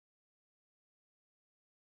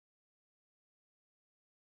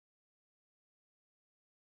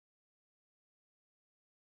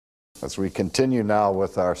As we continue now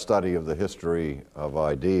with our study of the history of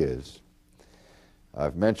ideas,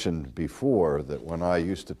 I've mentioned before that when I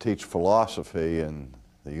used to teach philosophy in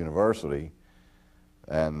the university,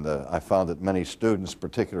 and I found that many students,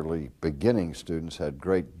 particularly beginning students, had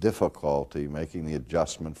great difficulty making the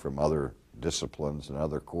adjustment from other disciplines and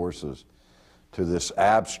other courses to this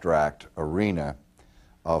abstract arena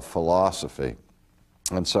of philosophy.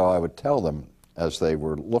 And so I would tell them, as they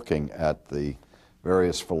were looking at the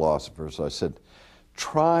various philosophers, I said,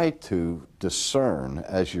 try to discern,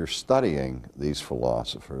 as you're studying these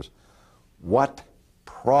philosophers, what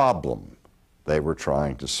problem they were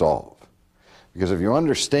trying to solve. Because if you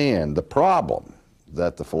understand the problem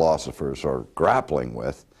that the philosophers are grappling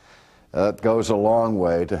with, that goes a long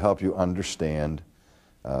way to help you understand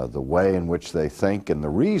the way in which they think and the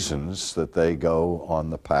reasons that they go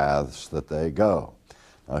on the paths that they go.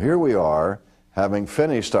 Now here we are, having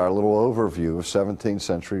finished our little overview of 17th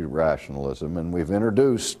century rationalism, and we've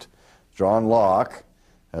introduced John Locke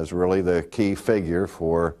as really the key figure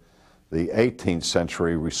for the 18th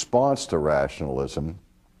century response to rationalism,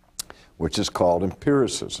 which is called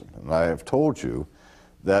empiricism. And I have told you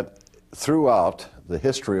that throughout the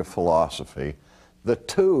history of philosophy, the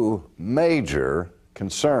two major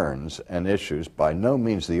concerns and issues, by no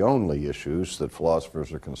means the only issues that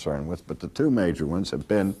philosophers are concerned with, but the two major ones have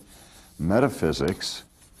been metaphysics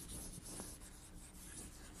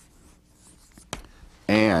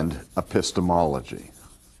and epistemology.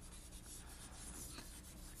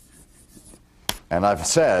 And I've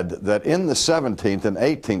said that in the 17th and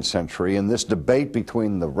 18th century, in this debate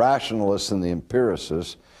between the rationalists and the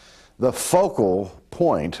empiricists, the focal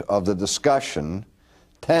point of the discussion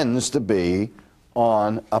tends to be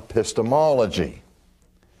on epistemology.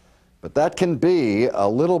 But that can be a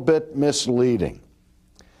little bit misleading,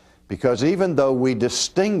 because even though we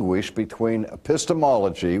distinguish between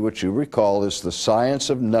epistemology, which you recall is the science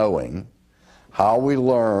of knowing, how we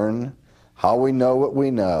learn, how we know what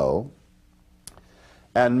we know,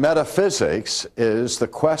 and metaphysics is the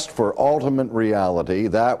quest for ultimate reality,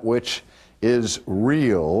 that which is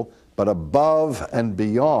real, but above and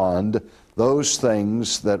beyond those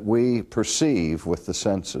things that we perceive with the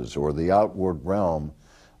senses, or the outward realm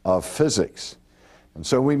of physics. And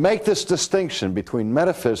so we make this distinction between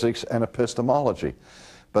metaphysics and epistemology.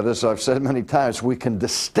 But as I've said many times, we can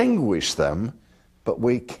distinguish them, but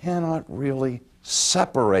we cannot really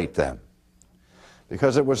separate them.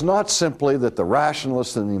 Because it was not simply that the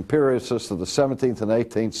rationalists and the empiricists of the 17th and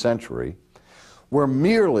 18th century were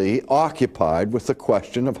merely occupied with the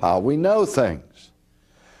question of how we know things.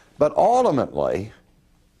 But ultimately,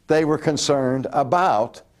 they were concerned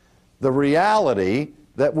about the reality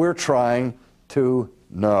that we're trying to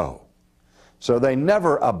know. So they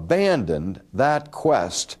never abandoned that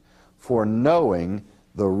quest for knowing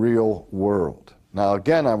the real world. Now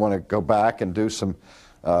again, I want to go back and do some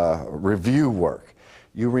review work.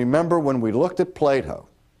 You remember when we looked at Plato,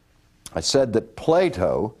 I said that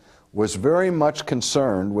Plato was very much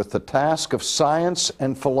concerned with the task of science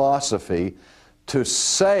and philosophy to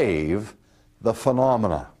save the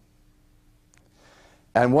phenomena.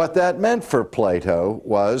 And what that meant for Plato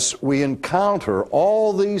was we encounter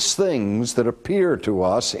all these things that appear to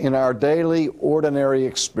us in our daily, ordinary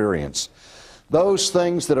experience. Those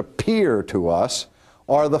things that appear to us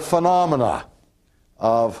are the phenomena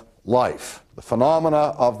of life, the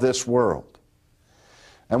phenomena of this world.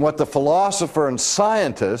 And what the philosopher and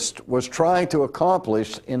scientist was trying to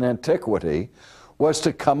accomplish in antiquity was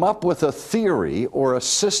to come up with a theory or a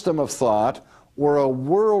system of thought or a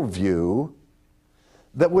worldview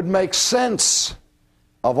that would make sense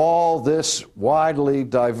of all this widely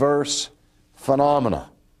diverse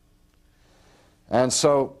phenomena. And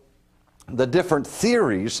so the different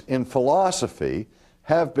theories in philosophy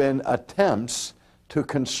have been attempts to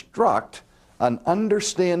construct an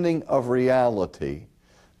understanding of reality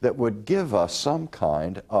that would give us some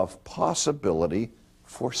kind of possibility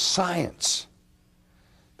for science.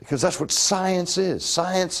 Because that's what science is.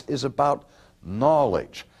 Science is about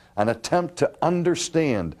knowledge, an attempt to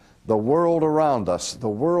understand the world around us, the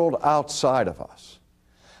world outside of us.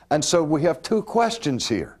 And so we have two questions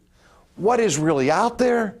here. What is really out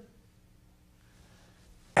there?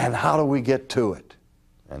 And how do we get to it?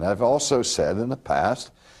 And I've also said in the past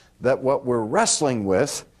that what we're wrestling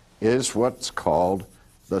with is what's called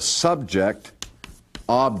the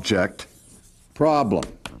subject-object problem.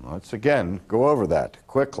 Let's again go over that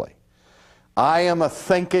quickly. I am a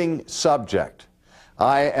thinking subject.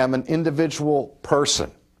 I am an individual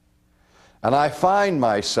person. And I find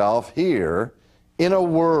myself here in a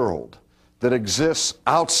world that exists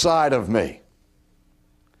outside of me.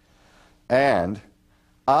 And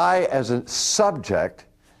I, as a subject,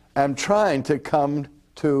 am trying to come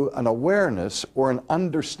to an awareness or an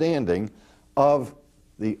understanding of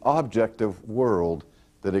the objective world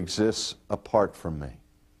that exists apart from me.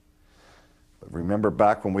 But remember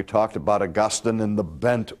back when we talked about Augustine and the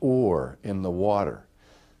bent oar in the water.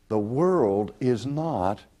 The world is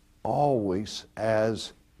not always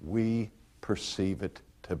as we perceive it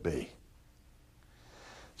to be.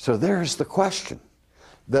 So there's the question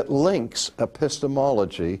that links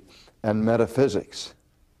epistemology and metaphysics.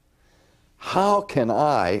 How can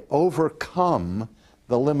I overcome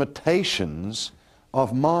the limitations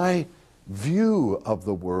of my view of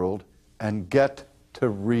the world and get to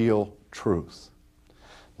real truth?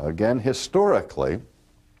 Again, historically,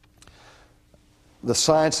 the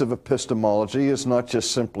science of epistemology is not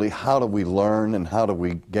just simply how do we learn and how do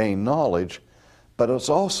we gain knowledge, but it's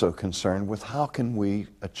also concerned with how can we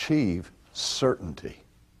achieve certainty.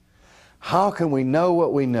 How can we know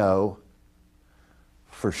what we know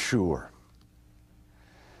for sure?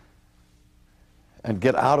 And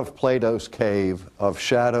get out of Plato's cave of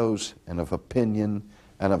shadows and of opinion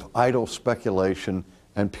and of idle speculation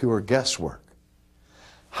and pure guesswork.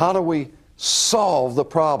 How do we solve the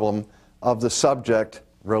problem of the subject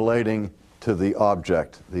relating to the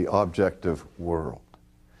object, the objective world?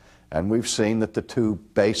 And we've seen that the two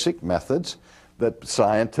basic methods that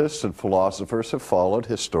scientists and philosophers have followed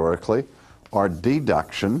historically are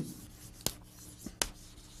deduction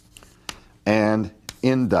and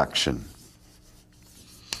induction.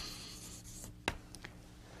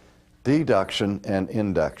 Deduction and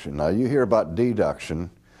induction. Now, you hear about deduction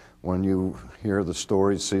when you hear the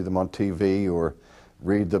stories, see them on TV, or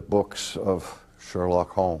read the books of Sherlock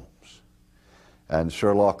Holmes. And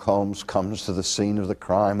Sherlock Holmes comes to the scene of the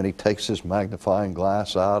crime, and he takes his magnifying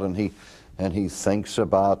glass out, and he thinks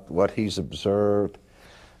about what he's observed,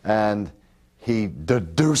 and he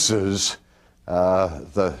deduces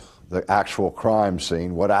the actual crime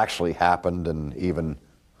scene, what actually happened, and even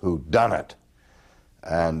who done it.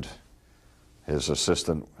 And his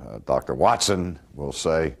assistant, Dr. Watson, will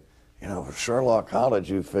say, you know, Sherlock, how did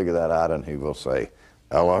you figure that out? And he will say,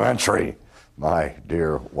 elementary, my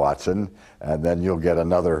dear Watson. And then you'll get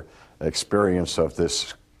another experience of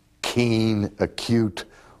this keen, acute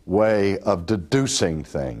way of deducing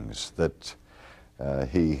things that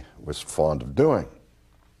he was fond of doing.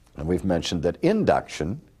 And we've mentioned that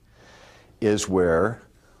induction is where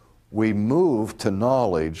we move to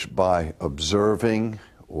knowledge by observing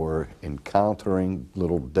or encountering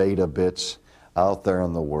little data bits out there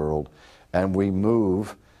in the world, and we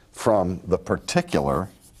move from the particular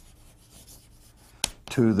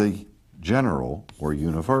to the general or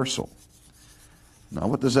universal. Now,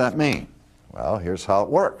 what does that mean? Well, here's how it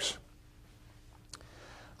works.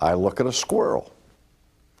 I look at a squirrel.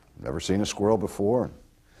 Never seen a squirrel before.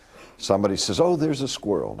 Somebody says, oh, there's a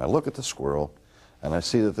squirrel. And I look at the squirrel, and I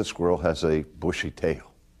see that the squirrel has a bushy tail.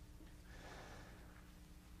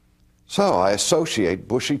 So I associate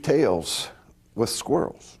bushy tails with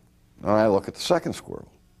squirrels. And I look at the second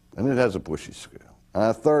squirrel, and it has a bushy tail. And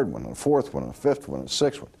a third one, and a fourth one, and a fifth one, and a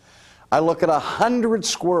sixth one. I look at 100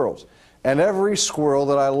 squirrels, and every squirrel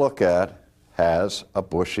that I look at has a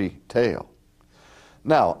bushy tail.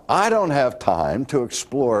 Now, I don't have time to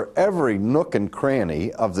explore every nook and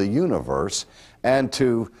cranny of the universe and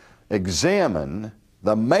to examine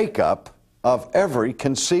the makeup of every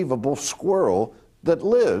conceivable squirrel that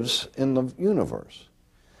lives in the universe.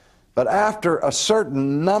 But after a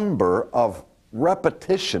certain number of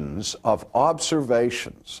repetitions of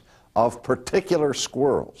observations of particular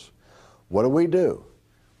squirrels, what do?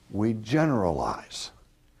 We generalize.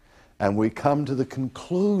 And we come to the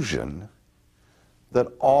conclusion that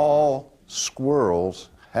all squirrels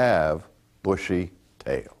have bushy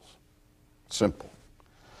tails. Simple.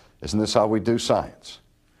 Isn't this how we do science?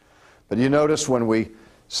 But you notice when we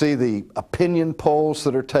see the opinion polls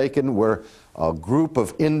that are taken where a group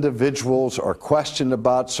of individuals are questioned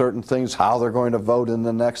about certain things, how they're going to vote in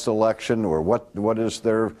the next election, or what is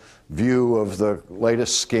their view of the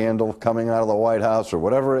latest scandal coming out of the White House, or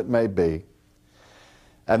whatever it may be.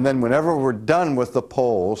 And then whenever we're done with the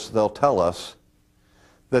polls, they'll tell us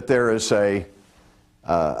that there is an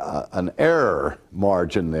error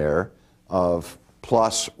margin there of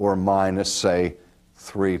plus or minus, say,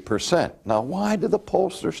 3%. Now, why do the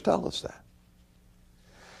pollsters tell us that?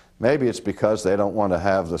 Maybe it's because they don't want to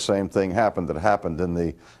have the same thing happen that happened in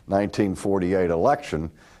the 1948 election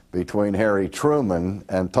between Harry Truman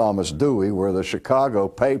and Thomas Dewey, where the Chicago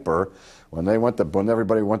paper, when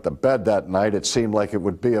everybody went to bed that night, it seemed like it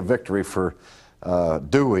would be a victory for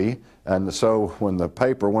Dewey. And so when the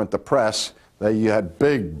paper went to press, You had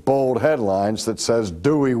big, bold headlines that says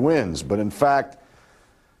Dewey wins, but in fact,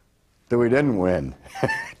 Dewey didn't win.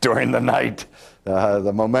 During the night,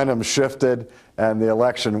 the momentum shifted and the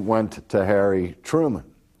election went to Harry Truman.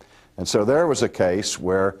 And so there was a case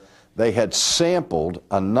where they had sampled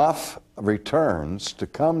enough returns to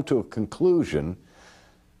come to a conclusion,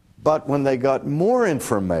 but when they got more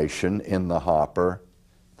information in the hopper,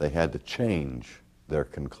 they had to change their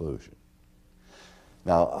conclusion.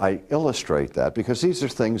 Now, I illustrate that because these are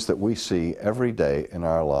things that we see every day in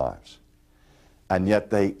our lives, and yet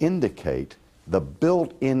they indicate the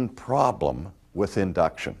built-in problem with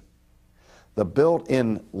induction, the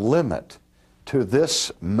built-in limit to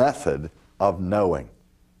this method of knowing.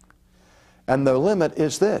 And the limit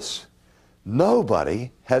is this: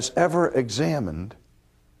 nobody has ever examined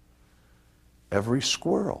every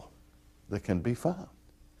squirrel that can be found.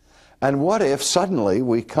 And what if suddenly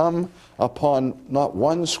we come upon not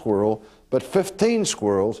one squirrel, but 15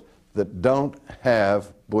 squirrels that don't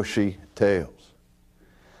have bushy tails?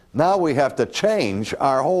 Now we have to change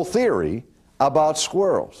our whole theory about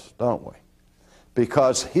squirrels, don't we?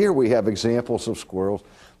 Because here we have examples of squirrels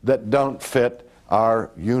that don't fit our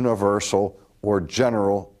universal or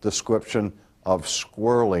general description of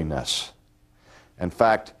squirreliness. In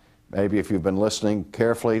fact, maybe if you've been listening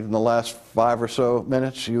carefully in the last 5 or so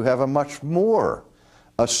minutes, you have a much more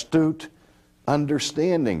astute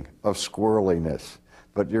understanding of squirreliness,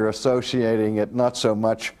 but you're associating it not so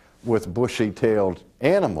much with bushy-tailed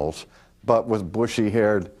animals, but with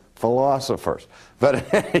bushy-haired philosophers. But in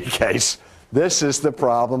any case, this is the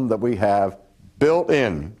problem that we have built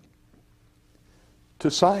in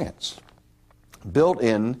to science, built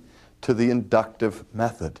in to the inductive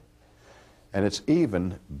method. And it's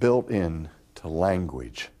even built in to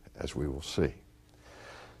language, as we will see.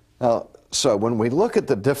 Now, so when we look at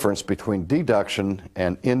the difference between deduction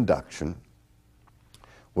and induction,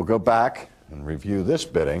 we'll go back and review this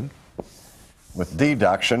bitting. With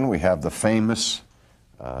deduction, we have the famous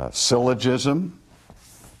syllogism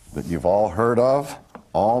that you've all heard of: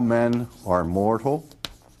 all men are mortal.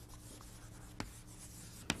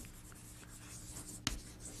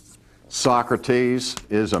 Socrates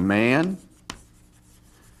is a man.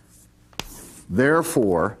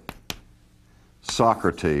 Therefore,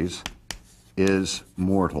 Socrates is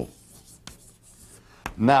mortal.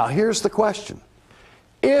 Now, here's the question.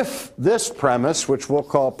 If this premise, which we'll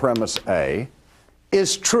call premise A,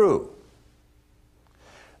 is true,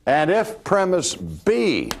 and if premise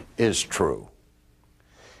B is true,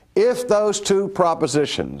 if those two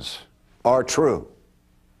propositions are true,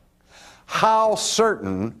 how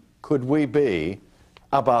certain could we be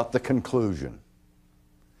about the conclusion?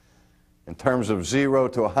 In terms of 0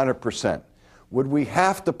 to 100%, would we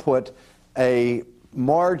have to put a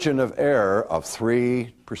margin of error of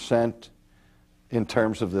 3% in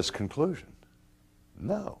terms of this conclusion?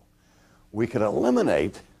 No. We could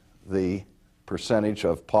eliminate the percentage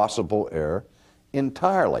of possible error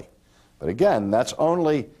entirely. But again, that's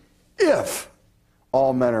only if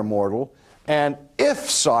all men are mortal, and if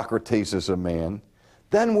Socrates is a man,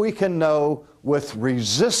 then we can know with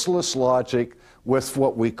resistless logic, with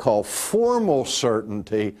what we call formal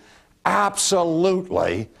certainty,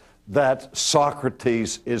 absolutely that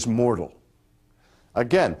Socrates is mortal.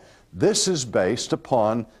 Again, this is based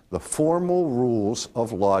upon the formal rules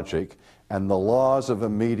of logic and the laws of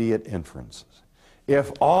immediate inferences.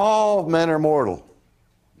 If all men are mortal,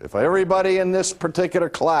 if everybody in this particular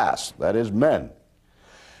class, that is men,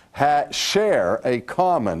 share a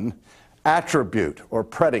common attribute or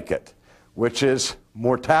predicate, which is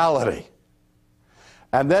mortality,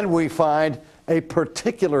 and then we find a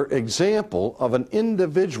particular example of an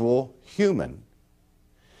individual human,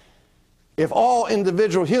 if all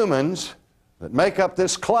individual humans that make up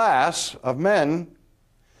this class of men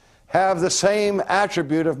have the same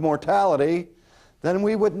attribute of mortality, then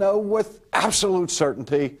we would know with absolute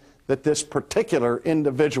certainty that this particular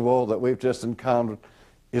individual that we've just encountered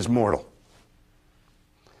is mortal.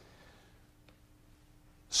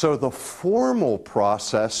 So the formal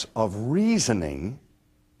process of reasoning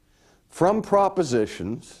from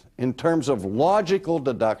propositions in terms of logical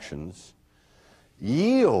deductions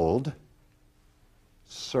yield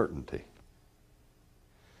certainty.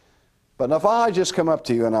 But if I just come up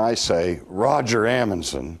to you and I say, Roger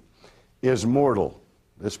Amundsen is mortal,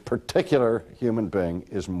 this particular human being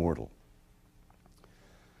is mortal,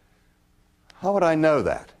 how would I know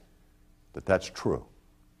that that's true,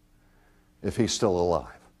 if he's still alive?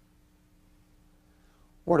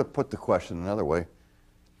 Or to put the question another way,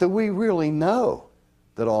 do we really know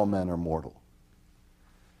that all men are mortal?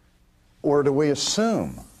 Or do we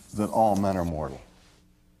assume that all men are mortal?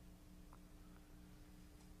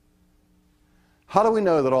 How do we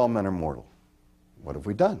know that all men are mortal? What have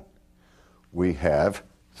we done? We have,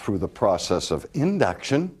 through the process of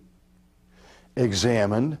induction,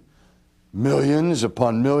 examined millions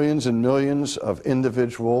upon millions and millions of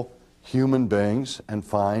individual human beings and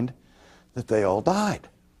find that they all died.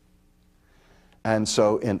 And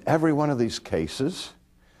so in every one of these cases,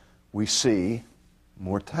 we see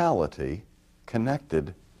mortality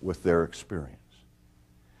connected with their experience.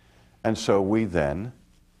 And so we then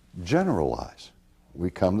generalize. We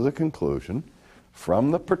come to the conclusion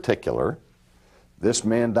from the particular, this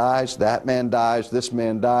man dies, that man dies, this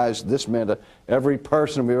man dies, this man dies. Every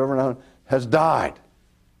person we've ever known has died.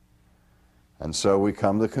 And so we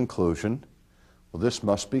come to the conclusion, well, this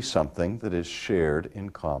must be something that is shared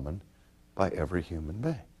in common by every human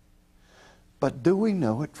being. But do we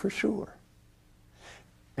know it for sure?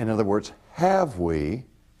 In other words, have we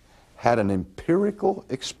had an empirical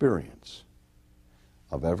experience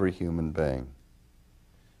of every human being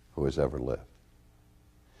who has ever lived?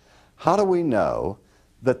 How do we know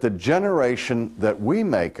that the generation that we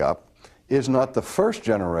make up is not the first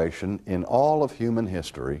generation in all of human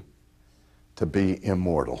history to be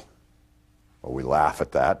immortal? Well, we laugh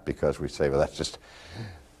at that because we say, well, that's just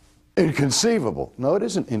inconceivable. No, it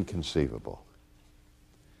isn't inconceivable.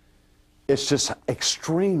 It's just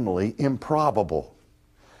extremely improbable,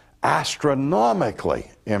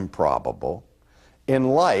 astronomically improbable, in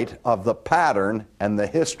light of the pattern and the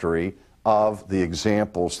history of the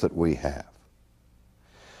examples that we have.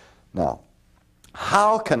 Now,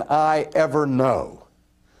 how can I ever know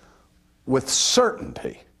with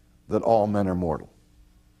certainty that all men are mortal?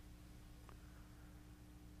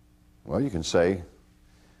 Well, you can say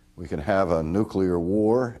we can have a nuclear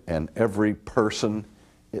war and every person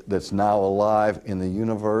that's now alive in the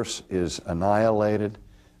universe is annihilated,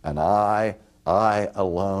 and I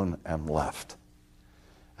alone am left.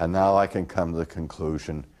 And now I can come to the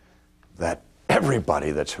conclusion that everybody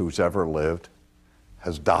who's ever lived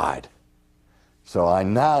has died. So I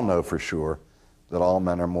now know for sure that all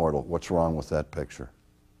men are mortal. What's wrong with that picture?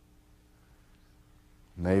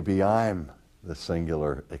 Maybe I'm the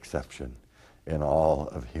singular exception in all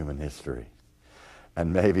of human history.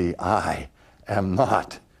 And maybe I am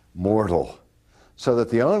not mortal. So that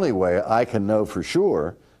the only way I can know for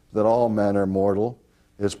sure that all men are mortal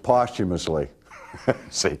is posthumously.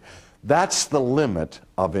 See, that's the limit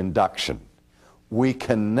of induction. We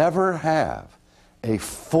can never have a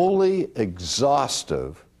fully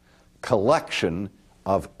exhaustive collection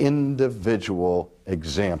of individual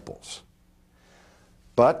examples.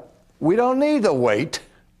 But we don't need to wait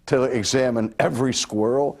to examine every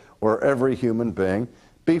squirrel or every human being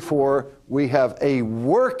before we have a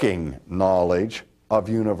working knowledge of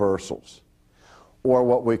universals, or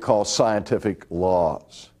what we call scientific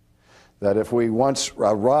laws. That if we once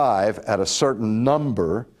arrive at a certain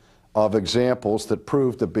number of examples that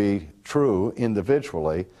prove to be true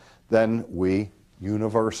individually, then we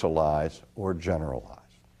universalize or generalize.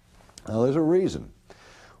 Now, there's a reason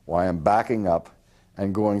why I'm backing up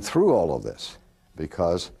and going through all of this,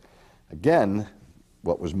 because, again,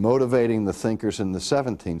 what was motivating the thinkers in the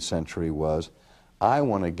 17th century was, I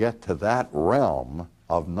want to get to that realm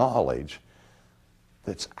of knowledge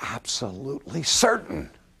that's absolutely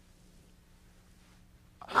certain.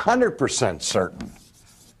 100% certain.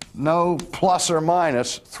 No plus or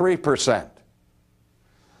minus 3%.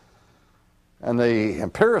 And the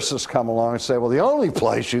empiricists come along and say, well, the only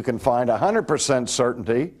place you can find 100%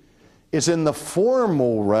 certainty is in the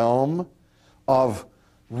formal realm of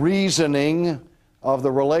reasoning of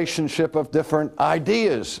the relationship of different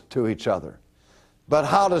ideas to each other. But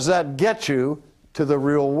how does that get you to the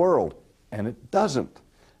real world? And it doesn't.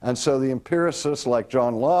 And so the empiricists like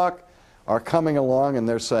John Locke are coming along and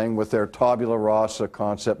they're saying with their tabula rasa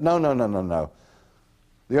concept, no.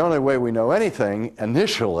 The only way we know anything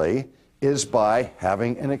initially is by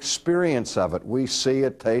having an experience of it. We see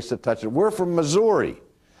it, taste it, touch it. We're from Missouri.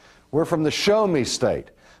 We're from the show me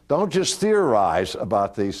state. Don't just theorize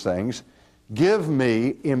about these things. Give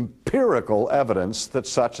me empirical evidence that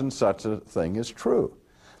such and such a thing is true.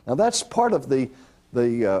 Now that's part of the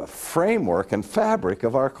framework and fabric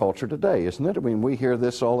of our culture today, isn't it? I mean, we hear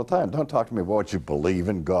this all the time. Don't talk to me about what you believe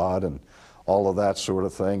in God and all of that sort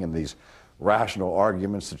of thing and these rational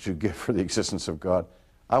arguments that you give for the existence of God.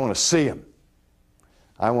 I want to see Him.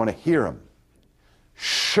 I want to hear Him.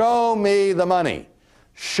 Show me the money.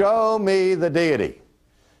 Show me the deity.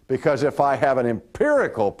 Because if I have an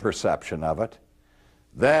empirical perception of it,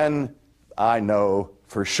 then I know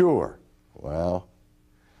for sure. Well,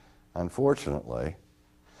 unfortunately,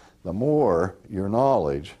 the more your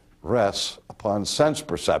knowledge rests upon sense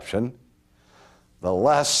perception, the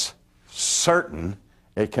less certain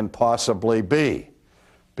it can possibly be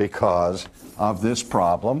because of this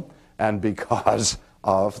problem and because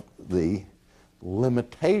of the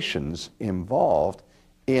limitations involved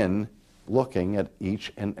in looking at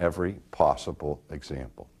each and every possible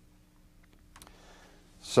example.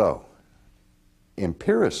 So,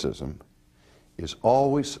 empiricism is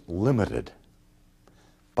always limited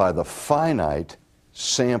by the finite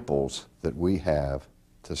samples that we have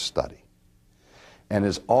to study, and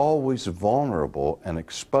is always vulnerable and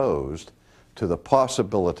exposed to the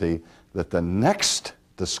possibility that the next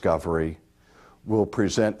discovery will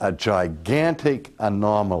present a gigantic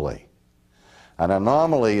anomaly. An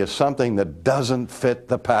anomaly is something that doesn't fit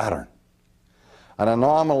the pattern. An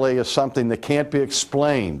anomaly is something that can't be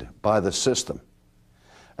explained by the system.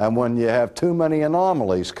 And when you have too many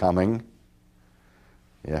anomalies coming,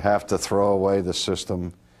 you have to throw away the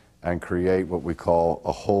system and create what we call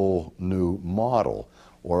a whole new model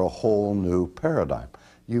or a whole new paradigm.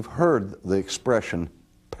 You've heard the expression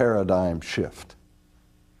paradigm shift,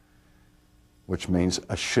 which means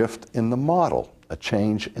a shift in the model, a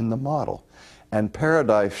change in the model. And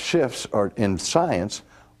paradigm shifts in science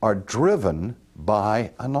are driven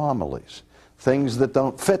by anomalies, things that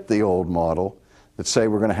don't fit the old model, that say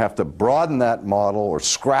we're going to have to broaden that model or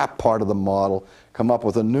scrap part of the model, come up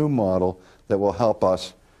with a new model that will help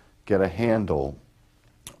us get a handle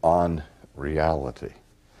on reality.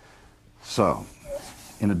 So,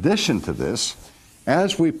 in addition to this,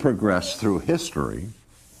 as we progress through history,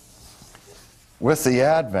 with the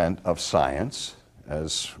advent of science,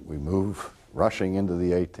 as we move rushing into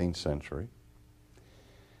the 18th century,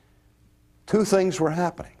 two things were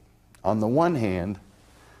happening. On the one hand,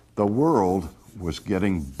 the world was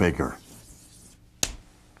getting bigger.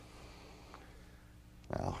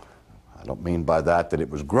 Now, I don't mean by that it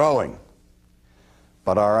was growing,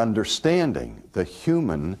 but our understanding, the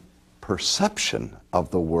human perception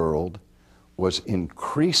of the world was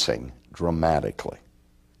increasing dramatically,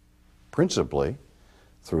 principally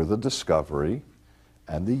through the discovery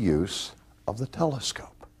and the use of the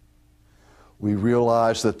telescope. We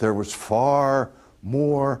realized that there was far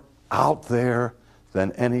more out there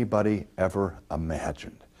than anybody ever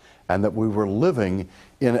imagined, and that we were living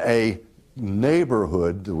in a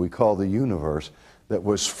neighborhood that we call the universe that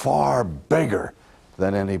was far bigger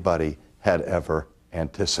than anybody had ever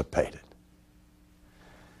anticipated.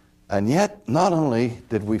 And yet, not only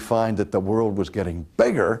did we find that the world was getting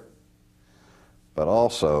bigger, but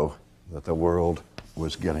also that the world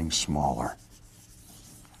was getting smaller.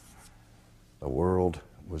 The world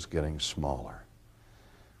was getting smaller.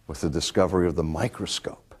 With the discovery of the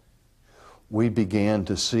microscope, we began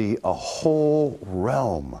to see a whole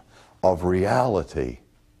realm of reality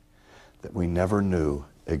that we never knew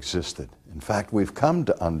existed. In fact, we've come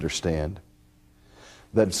to understand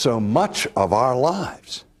that so much of our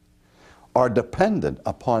lives are dependent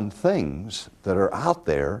upon things that are out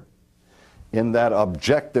there in that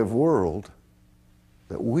objective world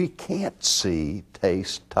that we can't see,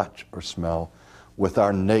 taste, touch, or smell with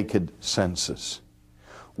our naked senses.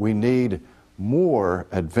 We need more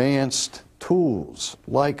advanced tools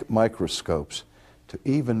like microscopes to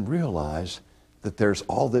even realize that there's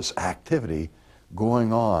all this activity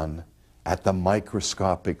going on at the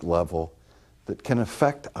microscopic level that can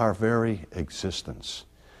affect our very existence.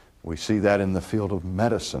 We see that in the field of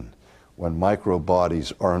medicine when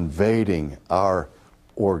microbodies are invading our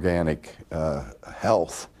organic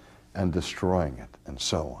health and destroying it, and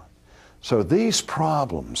so on. So these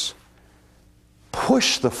problems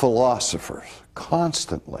push the philosophers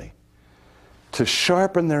constantly to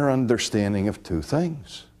sharpen their understanding of two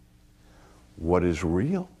things: what is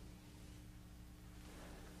real,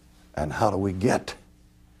 and how do we get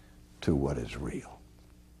to what is real.